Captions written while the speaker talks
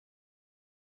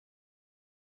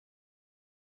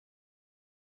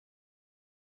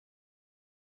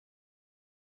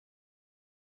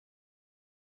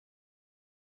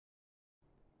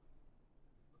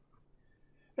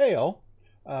Hey all,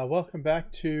 welcome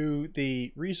back to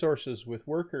the resources with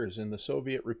workers in the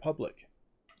Soviet Republic.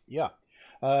 Yeah,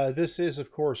 this is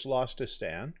of course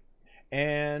Lostistan,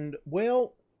 and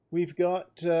well, we're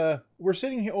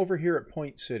sitting over here at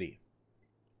Point City,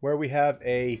 where we have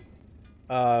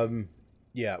um,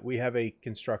 we have a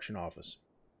construction office.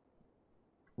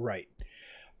 Right,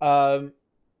 um,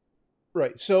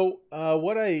 right. So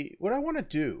what I want to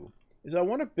do is I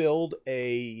want to build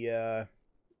a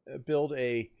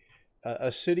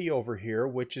city over here,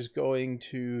 which is going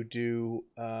to do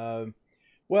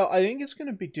well. I think it's going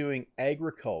to be doing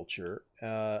agriculture,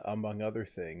 among other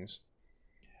things.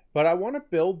 But I want to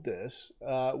build this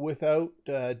without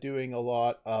doing a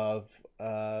lot of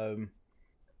uh,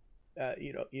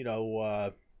 you know you know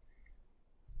uh,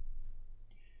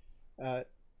 uh,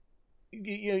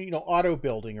 auto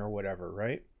building or whatever,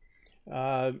 right?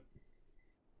 Uh,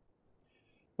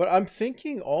 But I'm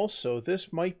thinking also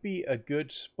this might be a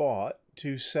good spot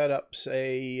to set up,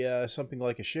 say, something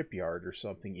like a shipyard or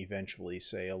something eventually,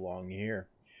 say, along here.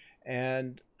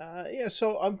 And yeah,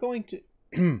 so I'm going to,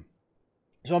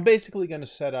 so I'm basically going to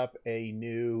set up a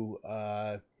new,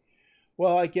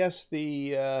 well, I guess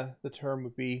the term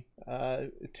would be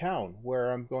town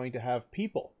where I'm going to have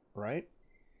people, right?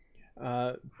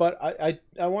 But I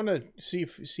want to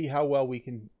see how well we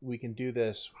can do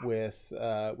this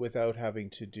without having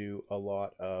to do a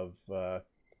lot of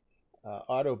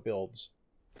auto builds.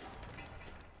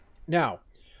 Now,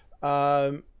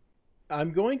 um,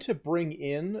 I'm going to bring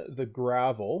in the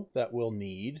gravel that we'll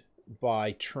need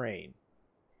by train.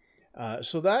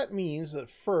 So that means that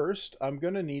first I'm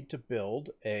going to need to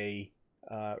build a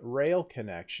rail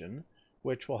connection,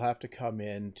 which will have to come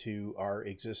into our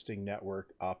existing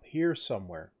network up here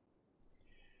somewhere.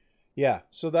 Yeah,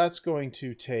 so that's going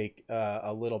to take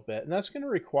a little bit, and that's going to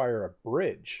require a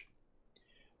bridge.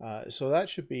 So that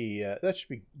should be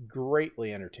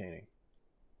greatly entertaining.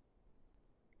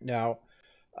 Now,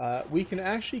 we can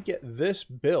actually get this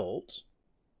built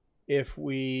if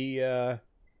we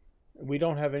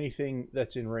don't have anything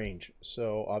that's in range.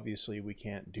 So obviously we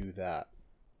can't do that.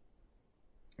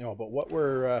 No, but what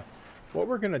we're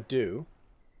gonna do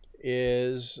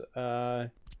is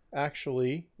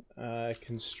actually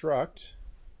construct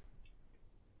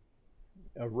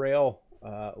a rail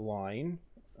line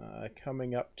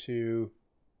coming up to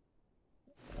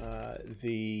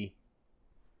the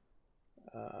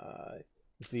uh,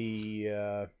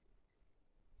 the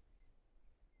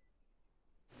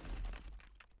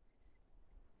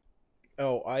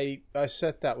oh, I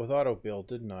set that with auto build,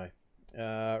 didn't I?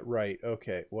 Right.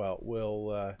 Okay. Well,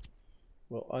 we'll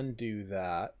undo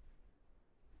that.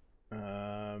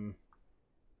 Um,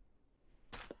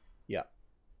 yeah.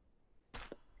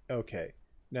 Okay.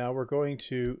 Now we're going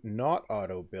to not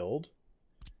auto build,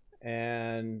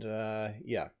 and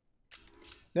yeah.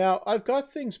 Now I've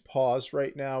got things paused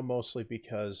right now, mostly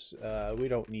because we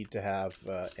don't need to have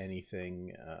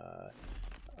anything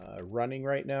running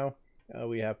right now.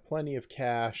 We have plenty of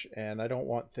cash, and I don't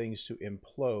want things to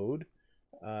implode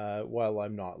while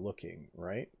I'm not looking,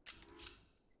 right?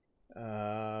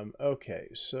 Okay,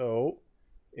 so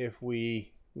if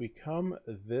we come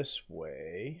this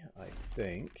way, I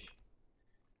think.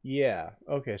 Yeah,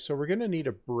 okay, so we're going to need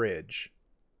a bridge.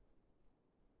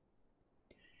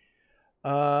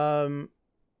 Um,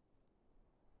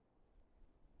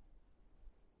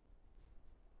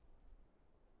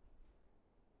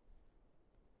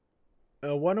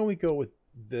 why don't we go with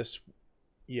this?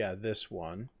 Yeah, this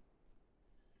one.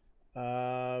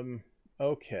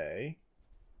 Okay.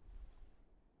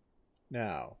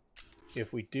 Now,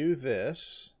 if we do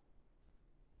this,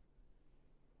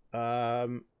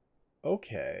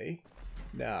 okay.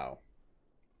 Now,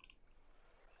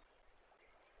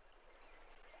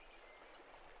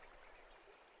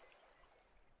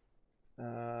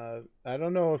 I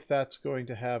don't know if that's going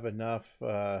to have enough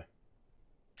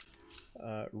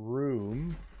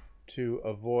room to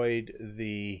avoid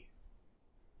the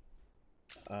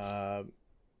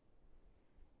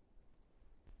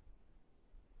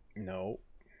no.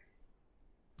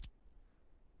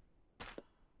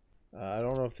 I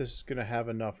don't know if this is going to have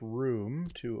enough room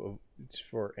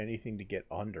for anything to get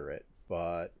under it,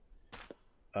 but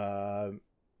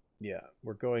yeah,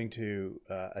 we're going to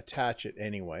attach it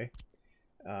anyway.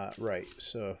 Right,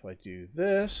 so if I do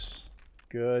this,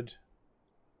 good.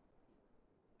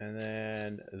 And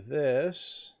then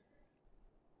this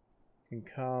can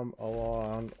come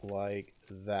along like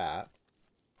that.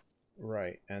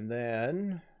 Right, and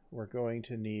then we're going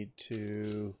to need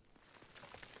to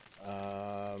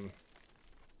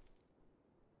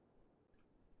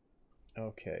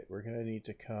okay, we're going to need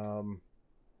to come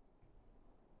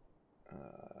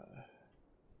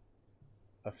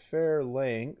a fair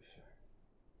length.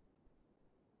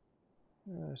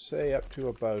 Say up to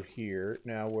about here.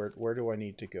 Now, where do I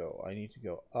need to go? I need to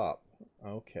go up.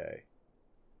 Okay.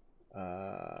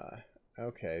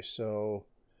 Okay, so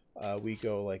we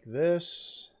go like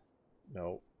this.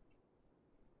 No.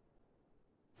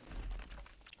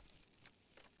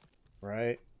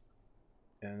 Right?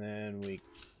 And then we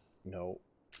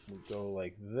go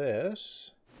like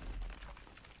this.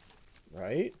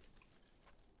 Right?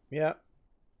 Yeah.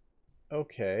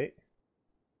 Okay.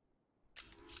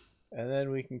 And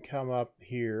then we can come up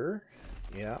here.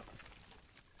 Yeah.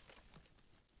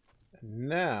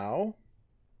 Now,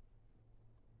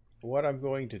 what I'm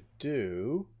going to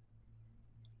do,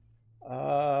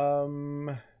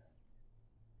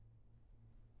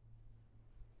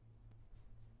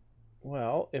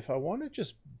 well, if I want to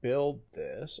just build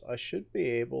this, I should be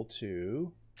able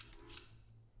to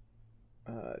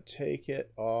take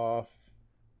it off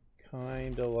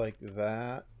kind of like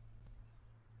that.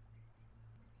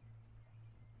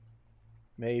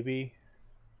 Maybe.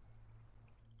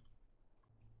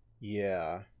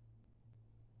 Yeah.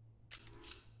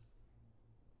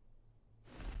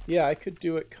 Yeah, I could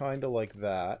do it kind of like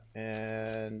that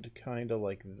and kind of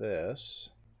like this.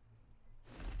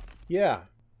 Yeah.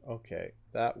 Okay.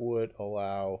 That would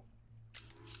allow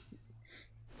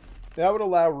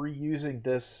reusing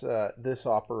this this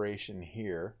operation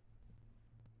here.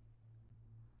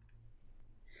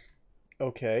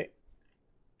 Okay.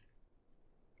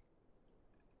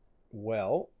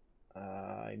 Well,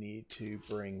 I need to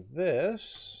bring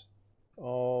this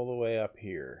all the way up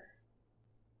here.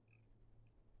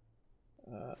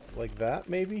 Like that,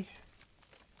 maybe?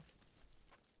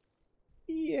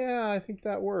 Yeah, I think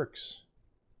that works.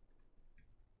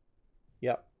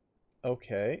 Yep.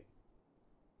 Okay.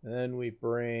 And then we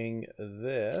bring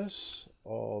this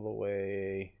all the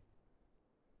way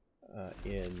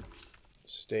in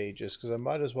stages, because I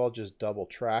might as well just double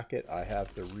track it. I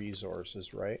have the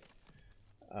resources, right?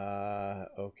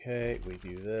 Okay, we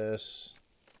do this.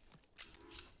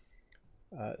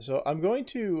 So I'm going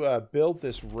to build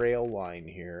this rail line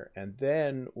here, and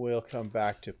then we'll come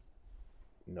back to...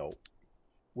 No.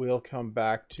 We'll come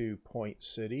back to Point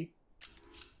City,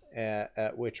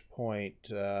 at which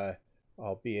point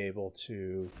I'll be able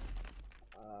to...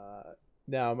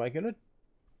 now, am I going to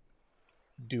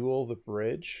dual the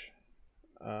bridge?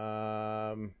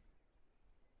 Can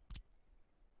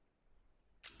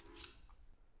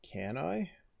I?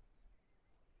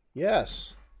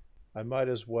 Yes. I might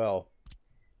as well.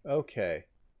 Okay.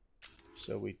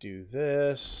 So we do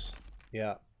this.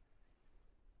 Yeah.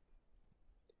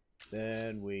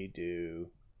 Then we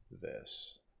do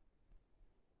this.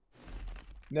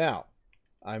 Now,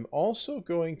 I'm also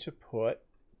going to put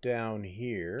down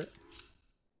here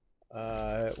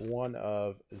one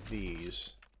of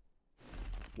these.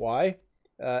 Why?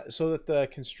 So that the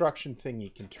construction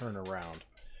thingy can turn around.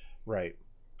 Right.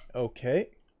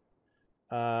 Okay.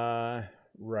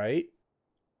 Right.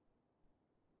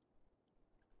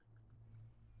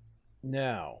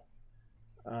 Now,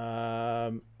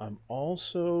 I'm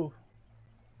also...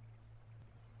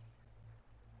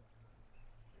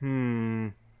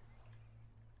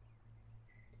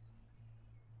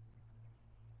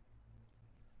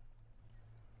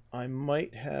 I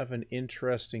might have an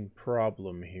interesting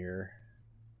problem here.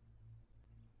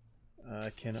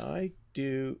 Can I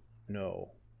do...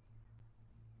 No.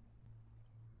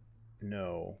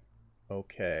 No.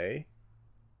 Okay.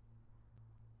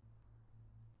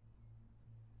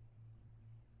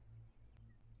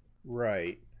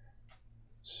 Right.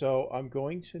 So I'm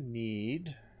going to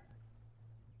need...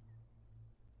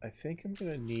 I think I'm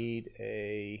going to need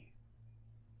a...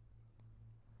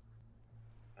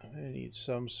 I'm going to need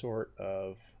some sort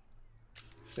of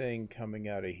thing coming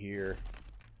out of here.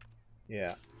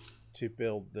 Yeah. To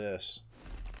build this.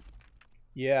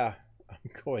 Yeah,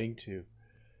 I'm going to.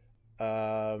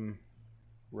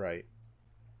 Right.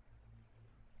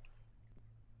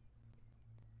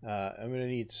 I'm going to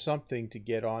need something to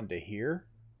get onto here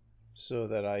so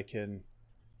that I can...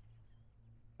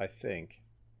 I think.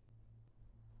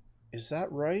 Is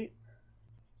that right?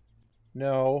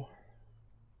 No.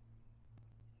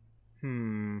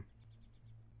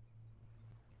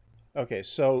 Okay,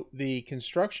 so the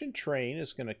construction train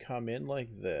is going to come in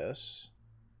like this.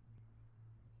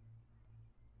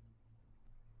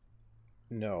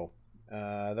 No,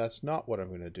 that's not what I'm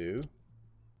going to do.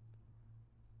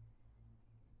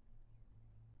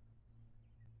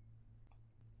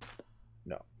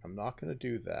 No, I'm not going to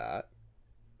do that.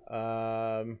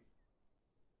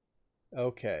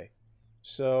 Okay,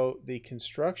 so the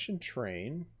construction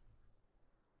train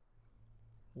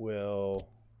will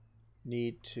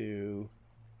need to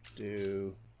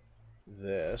do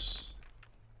this.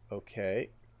 Okay.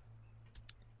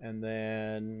 And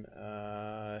then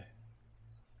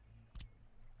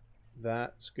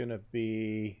that's going to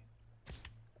be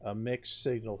a mixed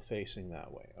signal facing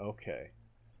that way. Okay.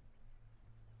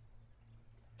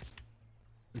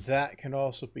 That can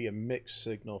also be a mixed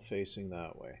signal facing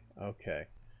that way. Okay.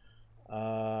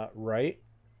 Right.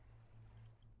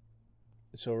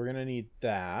 So we're going to need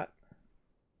that.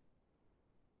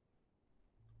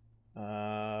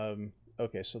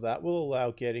 Okay, so that will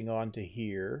allow getting onto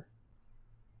here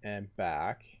and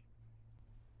back.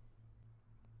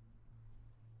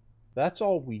 That's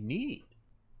all we need.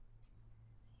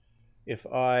 If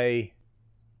I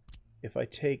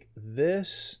take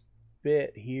this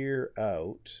bit here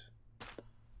out,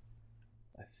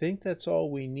 I think that's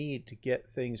all we need to get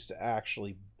things to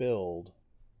actually build.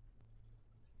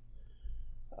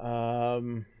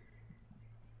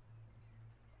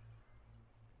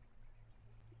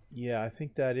 Yeah, I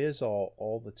think that is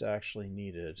all that's actually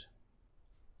needed.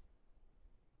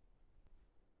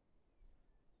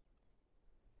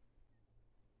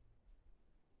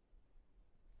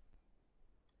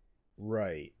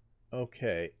 Right.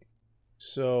 Okay.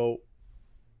 So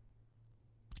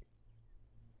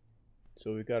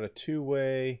we've got a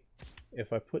two-way.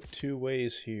 If I put two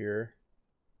ways here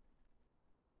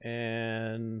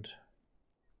and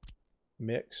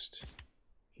mixed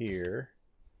here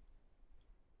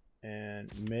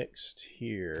and mixed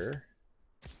here,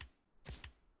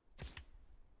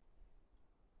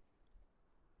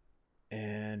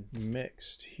 and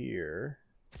mixed here,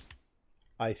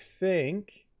 I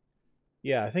think,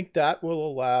 yeah, I think that will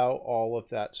allow all of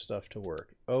that stuff to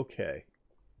work. Okay.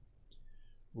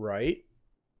 Right.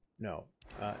 No.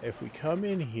 If we come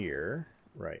in here,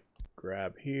 right,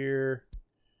 grab here,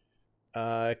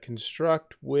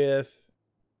 construct with,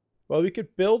 well, we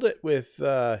could build it with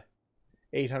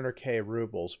 800k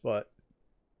rubles, but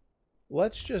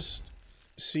let's just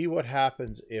see what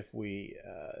happens if we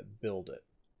build it.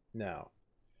 Now,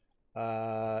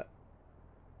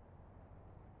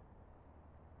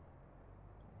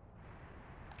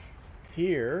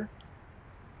 here,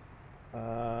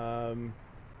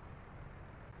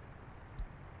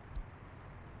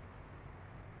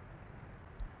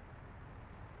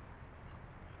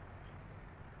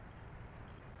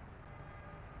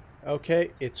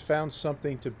 okay, it's found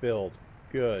something to build.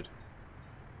 Good.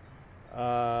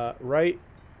 Right.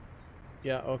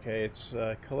 Yeah, okay, it's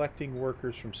collecting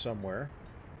workers from somewhere.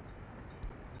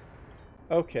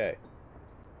 Okay.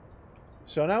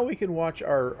 So now we can watch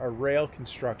our rail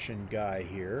construction guy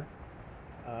here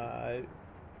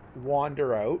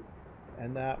wander out,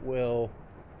 and that will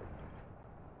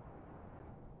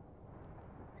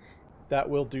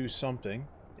do something.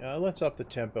 Let's up the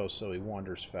tempo so he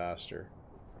wanders faster.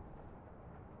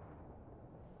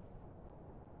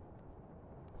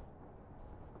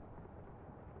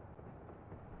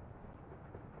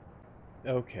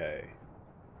 Okay.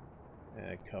 And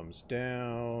it comes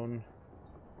down.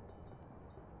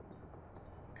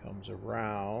 Comes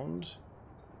around.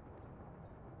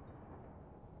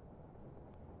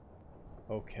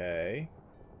 Okay.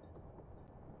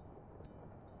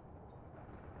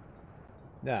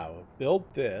 Now,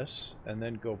 build this, and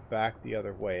then go back the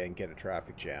other way and get a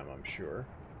traffic jam, I'm sure.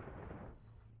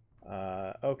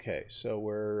 Okay, so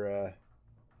we're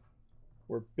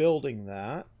building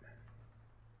that.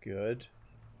 Good.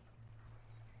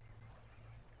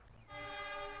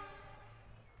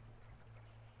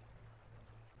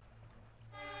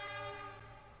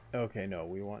 Okay, no,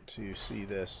 we want to see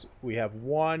this. We have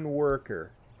one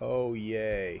worker. Oh,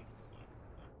 yay.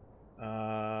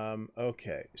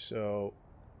 Okay, so...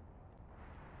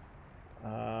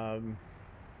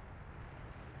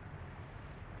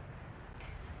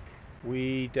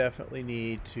 we definitely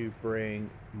need to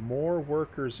bring more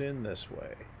workers in this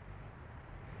way.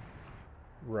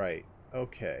 Right,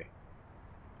 okay.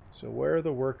 So where are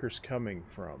the workers coming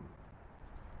from?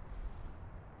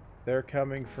 They're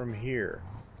coming from here.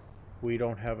 We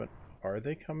don't have an... Are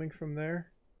they coming from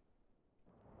there?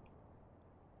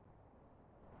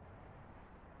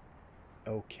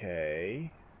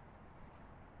 Okay.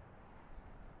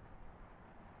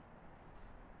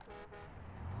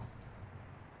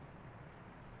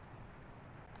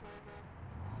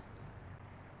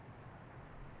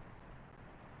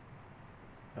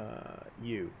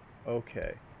 You.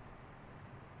 Okay.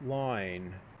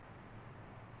 Line.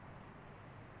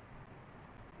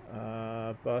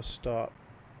 Bus stop.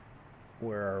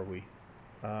 Where are we?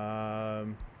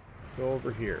 Go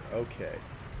over here. Okay.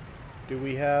 Do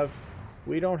we have...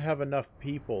 We don't have enough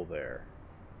people there.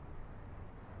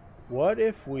 What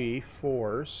if we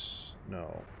force...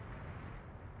 No.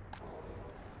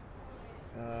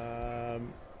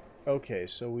 Okay,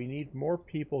 so we need more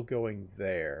people going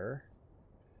there.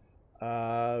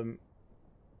 I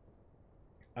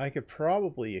could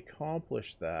probably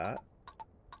accomplish that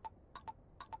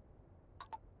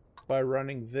by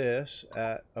running this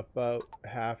at about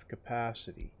half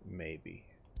capacity, maybe.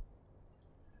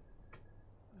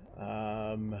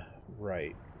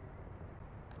 Right.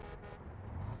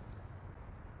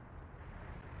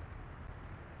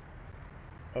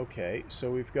 Okay,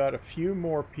 so we've got a few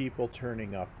more people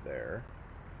turning up there.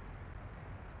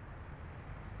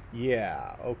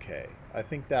 Yeah, okay. I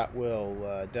think that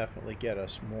will definitely get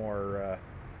us more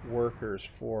workers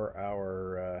for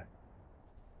our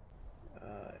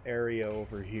area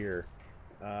over here.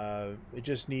 We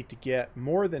just need to get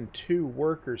more than 2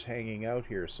 workers hanging out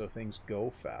here so things go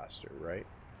faster, right?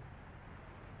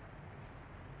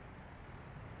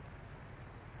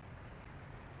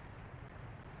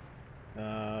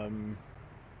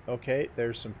 Okay,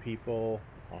 there's some people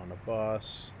on a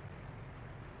bus.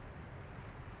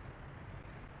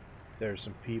 There's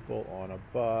some people on a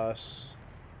bus.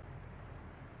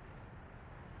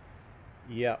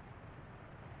 Yep.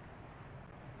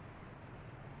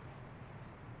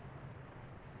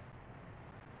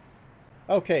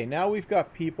 Okay, now we've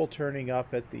got people turning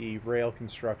up at the rail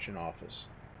construction office.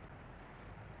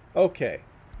 Okay,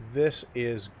 this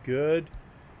is good.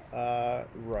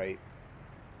 Right.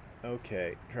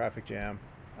 Okay, traffic jam.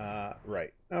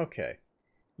 Right. Okay.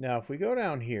 Now, if we go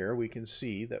down here, we can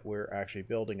see that we're actually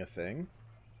building a thing.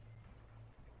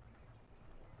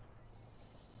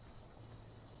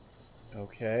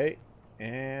 Okay.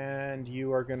 And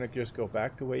you are going to just go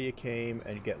back the way you came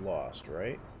and get lost,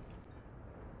 right?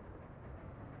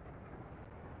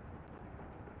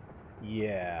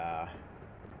 Yeah.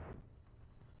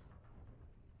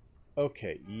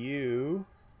 Okay, you...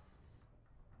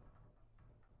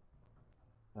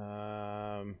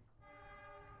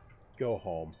 go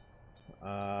home.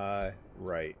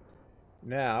 Right.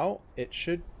 Now, it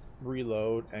should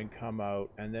reload and come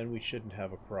out, and then we shouldn't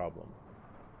have a problem.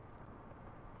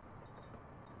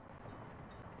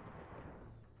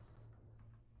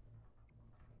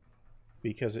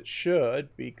 Because it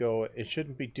shouldn't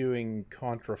be doing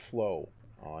contraflow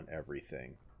on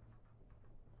everything.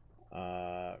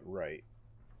 Right.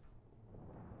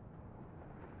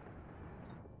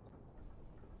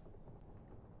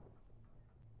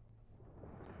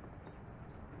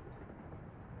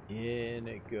 In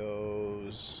it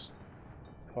goes,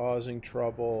 causing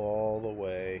trouble all the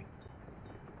way.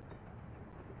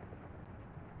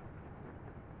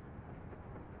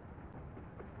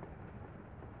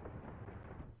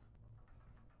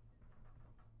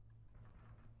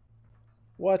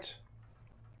 What?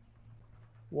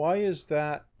 Why is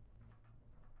that?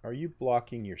 Are you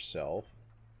blocking yourself?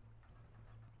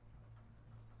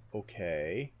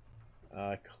 Okay.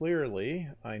 Clearly,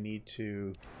 I need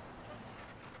to...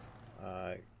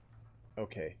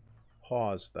 okay.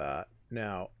 Pause that.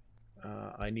 Now,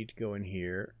 I need to go in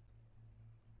here.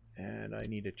 And I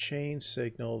need a chain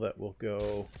signal that will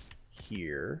go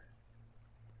here.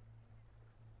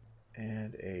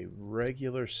 And a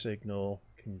regular signal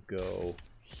can go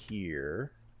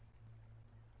here.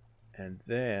 And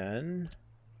then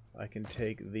I can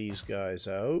take these guys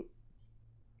out.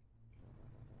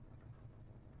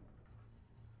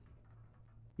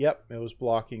 Yep, it was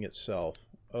blocking itself.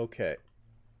 Okay.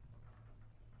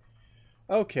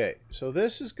 Okay, so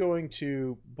this is going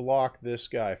to block this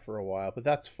guy for a while, but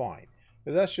that's fine.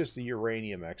 Because that's just the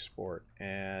uranium export,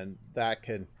 and that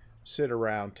can sit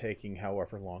around taking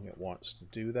however long it wants to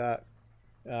do that.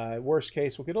 Worst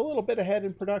case, we'll get a little bit ahead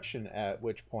in production, at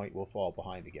which point we'll fall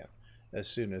behind again as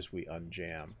soon as we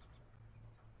unjam.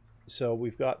 So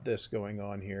we've got this going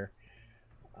on here.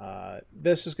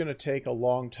 This is going to take a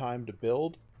long time to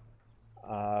build.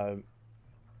 Quite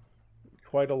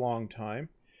a long time.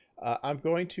 I'm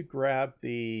going to grab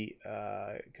the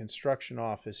construction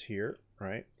office here,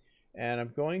 right? And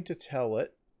I'm going to tell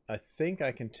it, I think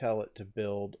I can tell it to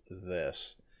build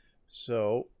this.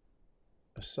 So,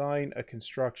 assign a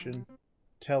construction,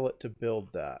 tell it to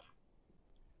build that.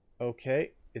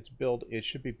 Okay, it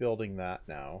should be building that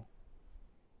now.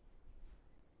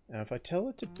 And if I tell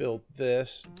it to build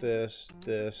this, this,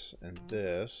 this, and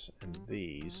this, and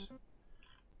these...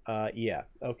 yeah,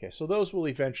 okay, so those will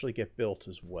eventually get built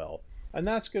as well. And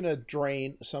that's going to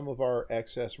drain some of our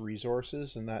excess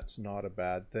resources, and that's not a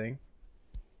bad thing.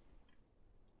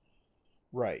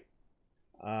 Right.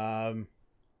 But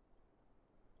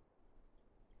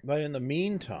in the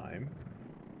meantime,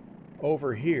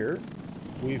 over here,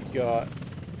 we've got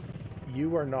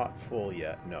you are not full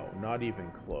yet. No, not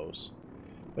even close.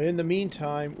 But in the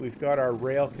meantime, we've got our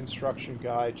rail construction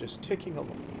guy just ticking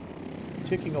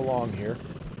along here.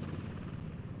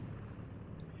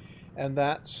 And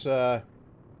that's and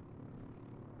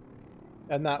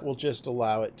that will just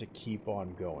allow it to keep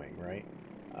on going, right?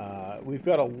 We've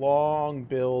got a long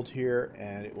build here,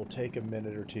 and it will take a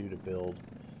minute or two to build,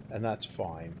 and that's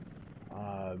fine.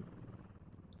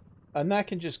 And that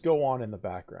can just go on in the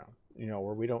background, you know,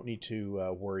 where we don't need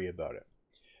to worry about it.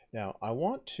 Now, I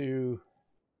want to,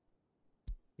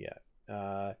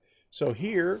 yeah. So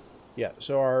here, yeah,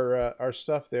 so our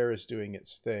stuff there is doing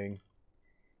its thing.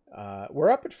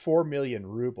 We're up at 4 million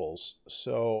rubles,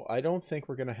 so I don't think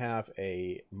we're going to have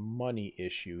a money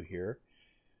issue here.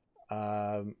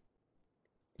 Now,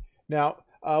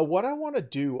 what I want to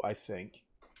do, I think,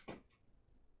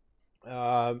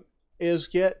 is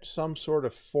get some sort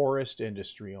of forest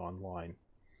industry online.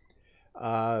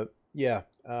 Yeah,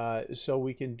 so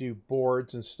we can do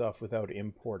boards and stuff without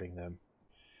importing them.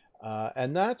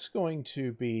 And that's going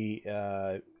to be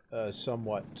a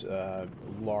somewhat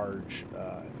large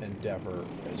endeavor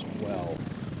as well.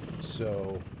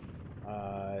 So,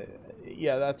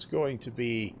 yeah, that's going to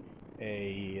be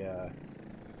a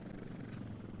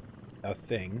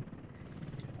thing,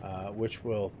 which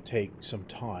will take some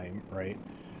time, right?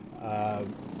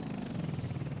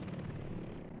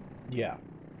 Yeah.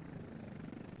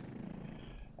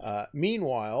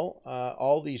 Meanwhile,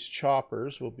 all these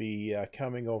choppers will be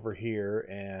coming over here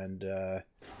and,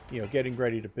 you know, getting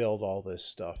ready to build all this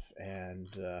stuff and,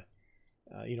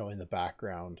 you know, in the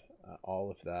background, all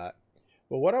of that.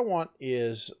 But what I want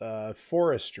is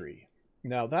forestry.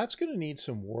 Now, that's going to need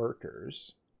some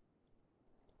workers.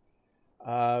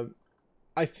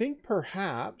 I think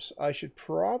perhaps I should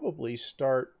probably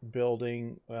start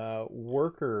building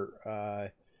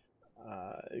worker,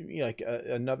 you know, like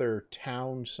another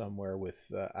town somewhere with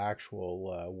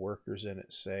actual workers in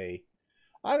it. Say,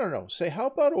 I don't know. Say, how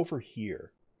about over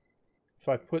here? If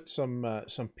I put some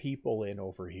people in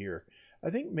over here, I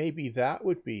think maybe that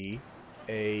would be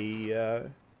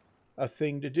a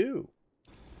thing to do.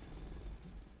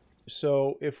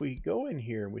 So if we go in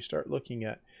here and we start looking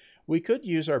at, we could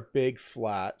use our big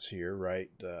flats here, right?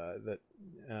 But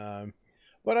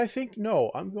I think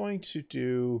no, I'm going to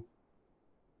do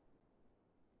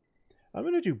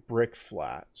brick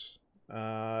flats.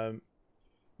 Now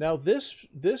this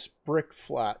brick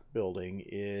flat building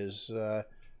is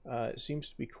seems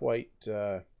to be quite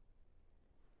you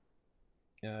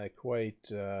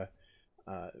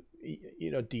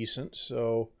know, decent.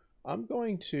 So I'm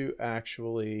going to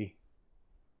actually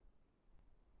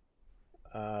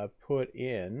put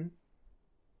in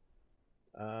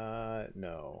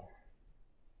no.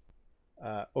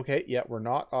 Okay, yeah, we're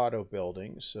not auto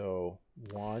building, so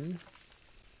 1,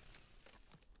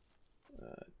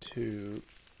 2.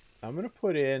 I'm going to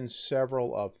put in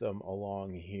several of them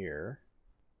along here.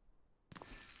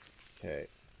 Okay.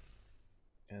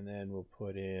 And then we'll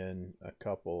put in a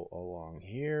couple along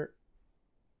here.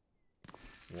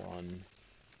 1,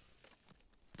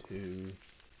 2,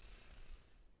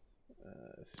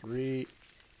 3.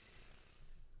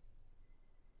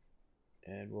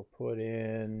 And we'll put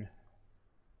in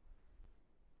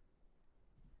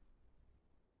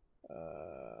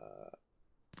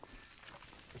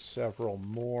several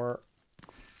more.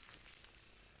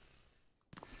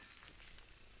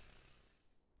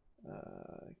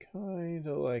 Kind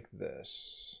of like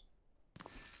this.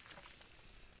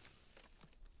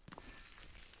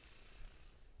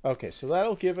 Okay, so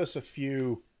that'll give us a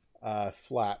few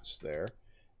flats there.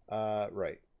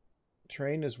 Right.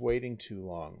 Train is waiting too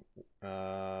long.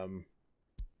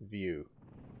 View.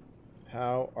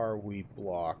 How are we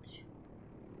blocked?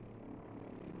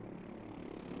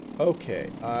 Okay,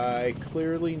 I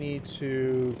clearly need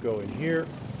to go in here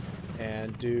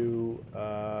and do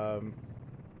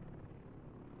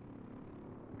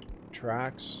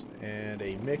tracks, and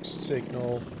a mixed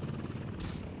signal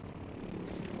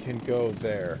can go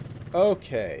there.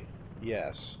 Okay,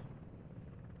 yes.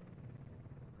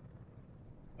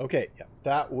 Okay, yeah,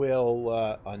 that will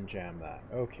unjam that.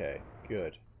 Okay,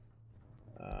 good.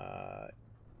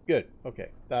 Good,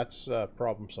 okay, that's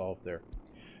problem solved there.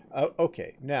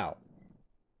 Okay, now,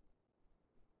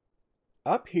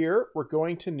 up here, we're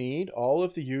going to need all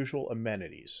of the usual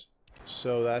amenities.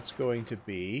 So that's going to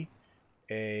be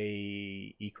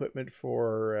a equipment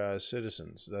for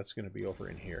citizens. That's going to be over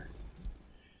in here.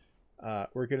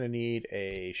 We're going to need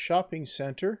a shopping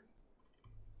center,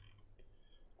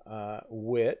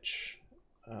 which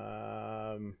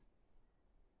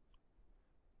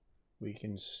we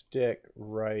can stick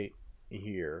right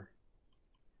here.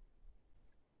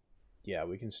 Yeah,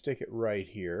 we can stick it right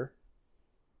here.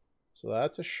 So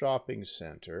that's a shopping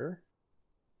center.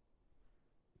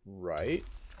 Right.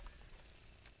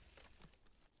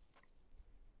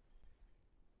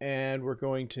 And we're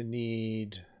going to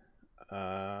need...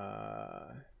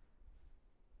 I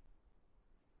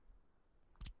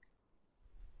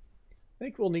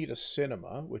think we'll need a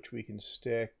cinema, which we can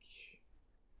stick...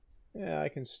 Yeah, I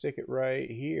can stick it right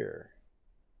here.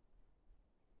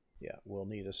 Yeah, we'll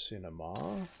need a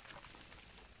cinema.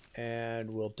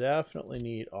 And we'll definitely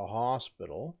need a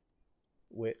hospital,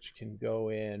 which can go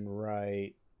in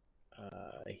right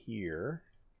here.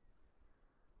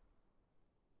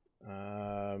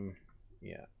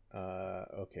 Yeah,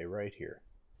 okay, right here.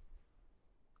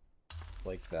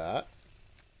 Like that.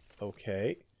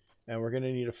 Okay. And we're going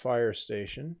to need a fire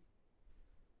station.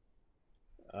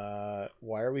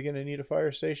 Why are we going to need a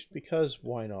fire station? Because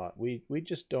why not? We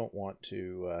just don't want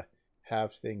to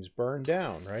have things burn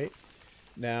down, right?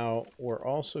 Now, we're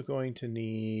also going to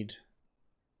need...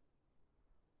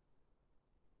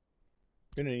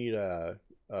 We're going to need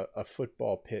a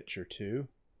football pitch or two,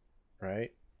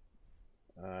 right?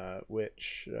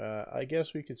 Which I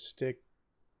guess we could stick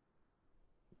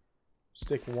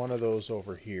one of those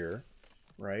over here,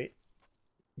 right?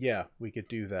 Yeah, we could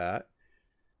do that.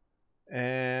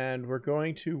 And we're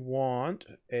going to want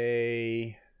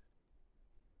a...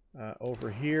 over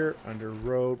here, under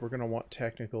road, we're going to want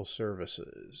technical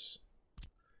services.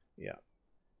 Yeah.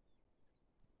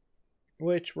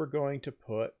 Which we're going to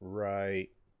put right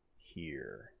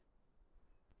here.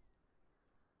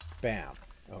 Bam.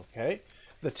 Okay.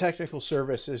 The technical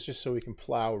service is just so we can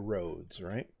plow roads,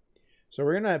 right? So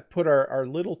we're going to put our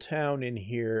little town in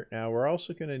here. Now we're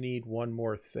also going to need one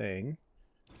more thing,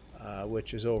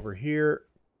 which is over here.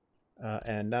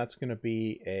 And that's going to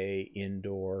be a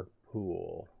indoor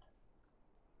pool.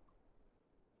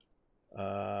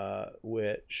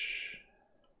 Which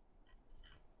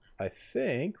I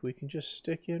think we can just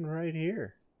stick in right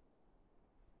here.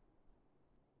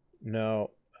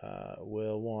 No,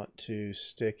 we'll want to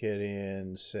stick it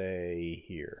in, say,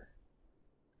 here.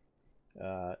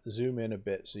 Zoom in a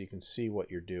bit so you can see what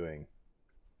you're doing.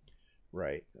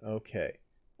 Right, okay.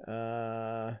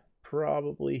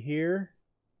 Probably here.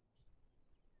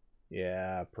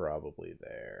 Yeah, probably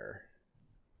there.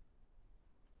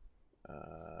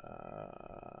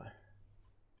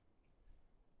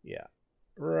 Yeah,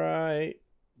 right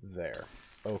there.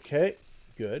 Okay,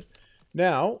 good.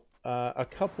 Now, a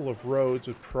couple of roads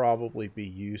would probably be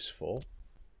useful.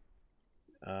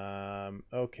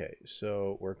 Okay,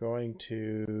 so we're going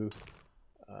to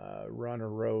run a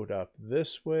road up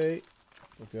this way.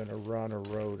 We're going to run a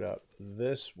road up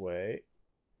this way.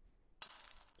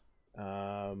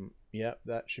 Yep,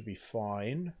 that should be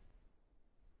fine.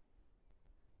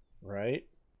 Right?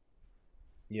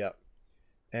 Yep.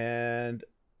 And,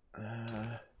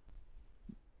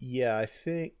 yeah, I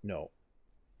think, no.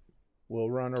 We'll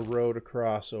run a road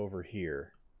across over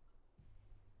here.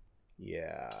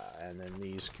 Yeah, and then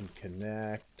these can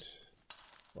connect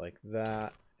like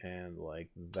that and like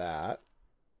that.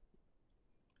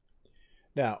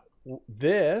 Now,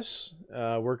 this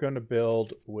we're going to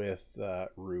build with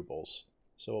rubles.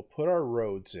 So we'll put our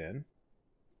roads in,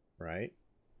 right?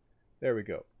 There we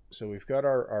go. So we've got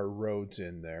our roads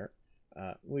in there.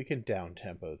 We can down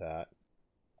tempo that.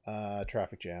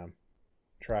 Traffic jam.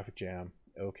 Traffic jam.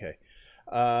 Okay.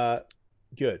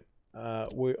 Good.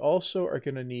 We also are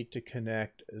going to need to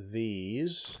connect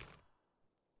these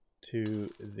to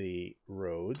the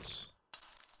roads.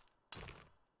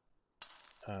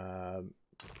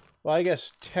 Well, I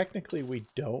guess technically we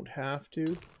don't have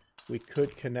to. We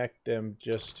could connect them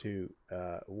just to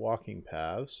walking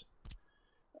paths.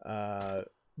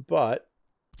 But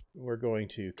we're going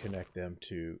to connect them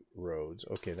to roads.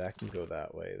 Okay, that can go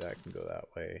that way. That can go that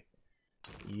way.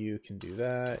 You can do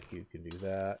that. You can do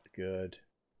that. Good.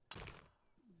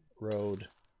 Road.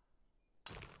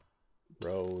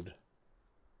 Road.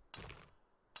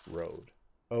 Road.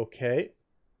 Okay.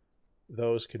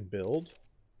 Those can build.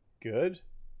 Good.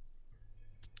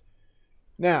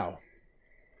 Now,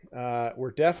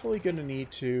 we're definitely going to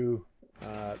need to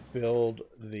build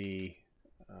the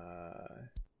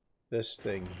this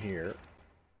thing here.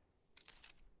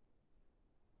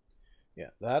 Yeah,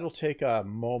 that'll take a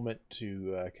moment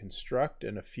to construct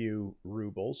and a few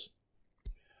rubles.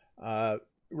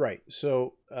 Right,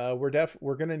 so we're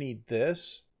going to need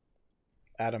this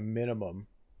at a minimum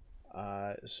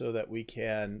so that we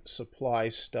can supply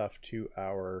stuff to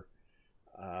our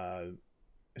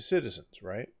citizens,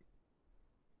 right?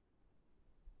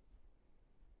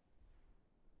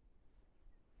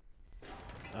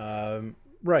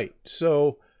 Right,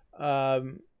 so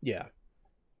Yeah.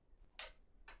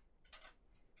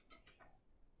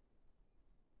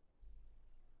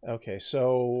 Okay,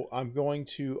 so I'm going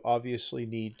to obviously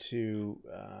need to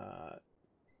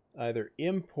either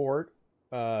import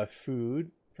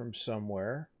food from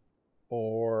somewhere,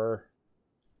 or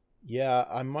yeah,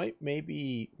 I might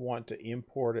maybe want to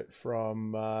import it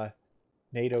from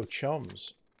NATO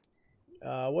chums.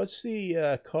 What's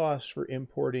the cost for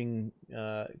importing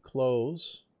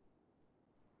clothes?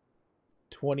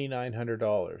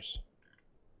 $2,900.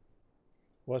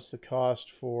 What's the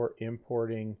cost for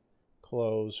importing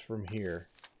clothes from here?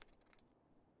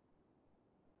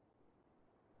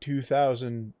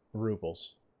 2,000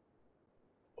 rubles.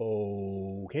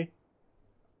 Okay.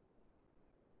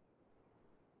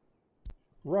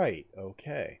 Right,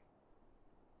 okay.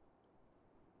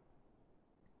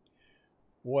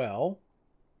 Well,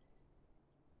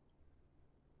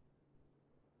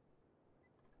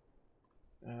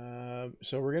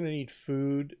 so we're going to need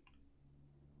food.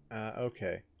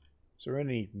 Okay. So we're going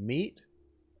to need meat.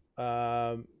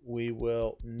 We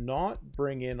will not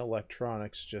bring in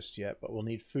electronics just yet, but we'll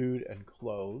need food and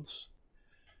clothes.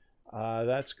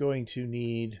 That's going to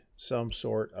need some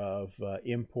sort of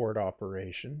import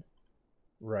operation.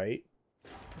 Right.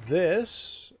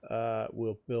 This,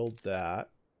 we'll build that.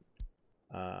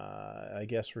 I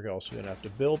guess we're also going to have to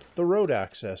build the road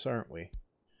access, aren't we?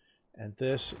 And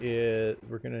this is,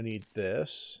 we're going to need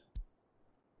this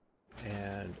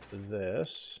and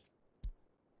this.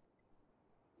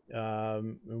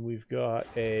 And we've got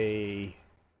a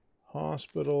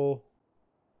hospital,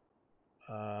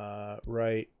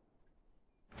 right?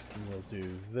 And we'll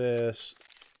do this.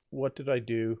 What did I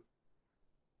do?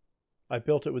 I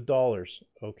built it with dollars.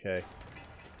 Okay.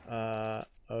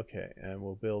 Okay, and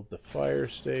we'll build the fire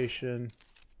station.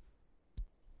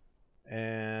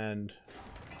 And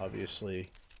obviously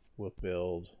we'll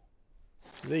build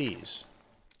these.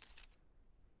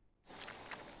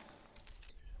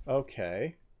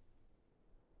 Okay.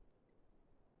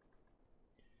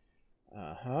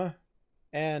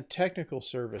 And technical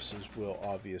services will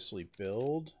obviously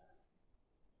build.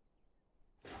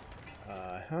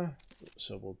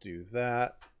 So we'll do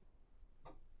that.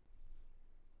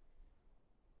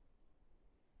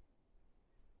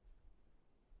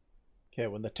 Okay,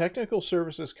 when the technical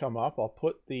services come up, I'll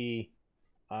put the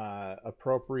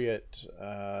appropriate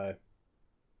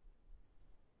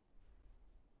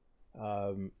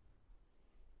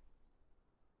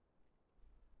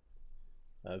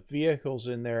vehicles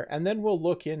in there, and then we'll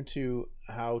look into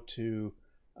how to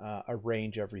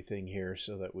arrange everything here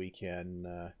so that we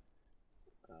can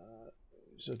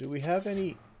so do we have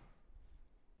any?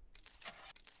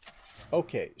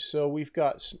 Okay, so we've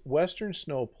got Western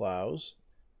snow plows,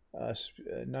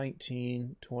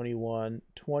 19, 21,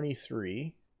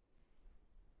 23.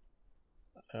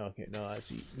 Okay, no,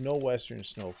 that's no Western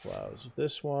snow plows.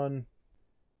 This one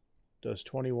does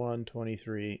 21,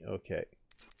 23. Okay.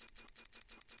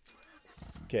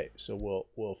 Okay, so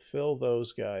we'll fill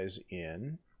those guys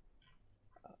in.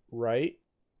 Right.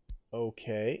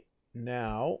 Okay.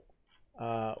 Now,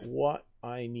 what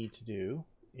I need to do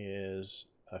is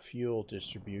a fuel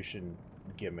distribution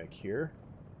gimmick here.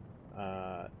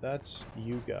 That's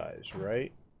you guys,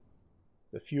 right?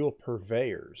 The fuel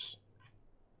purveyors.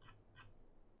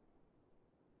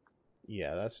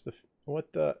 Yeah, that's the what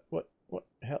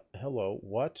hello,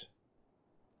 what?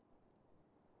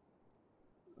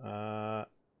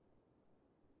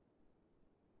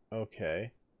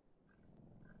 Okay.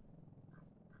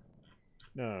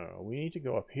 No, we need to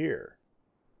go up here.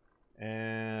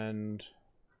 And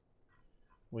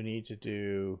we need to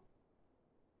do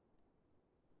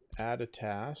add a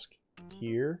task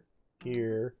here,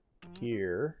 here,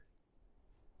 here.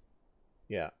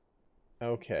 Yeah.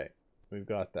 Okay. We've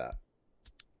got that.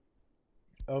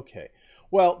 Okay.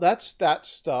 Well, that's that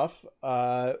stuff.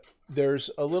 There's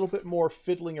a little bit more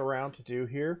fiddling around to do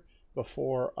here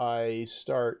before I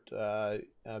start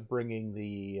bringing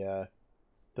the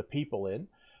people in.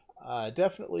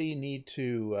 Definitely need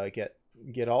to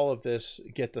get all of this,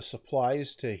 get the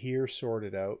supplies to here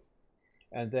sorted out,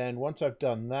 and then once I've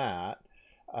done that,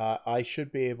 I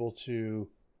should be able to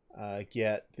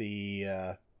get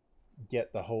the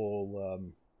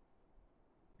whole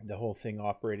thing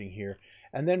operating here,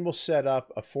 and then we'll set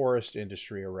up a forest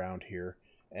industry around here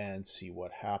and see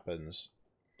what happens.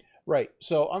 Right,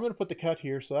 so I'm going to put the cut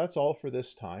here, so that's all for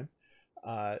this time.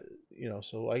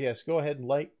 So I guess go ahead and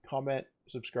like, comment,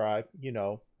 subscribe,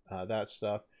 that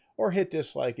stuff, or hit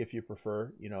dislike if you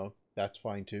prefer, that's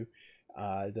fine too.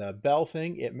 The bell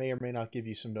thing, it may or may not give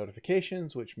you some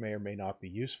notifications, which may or may not be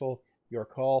useful. Your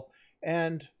call.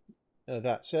 And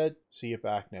that said, see you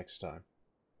back next time.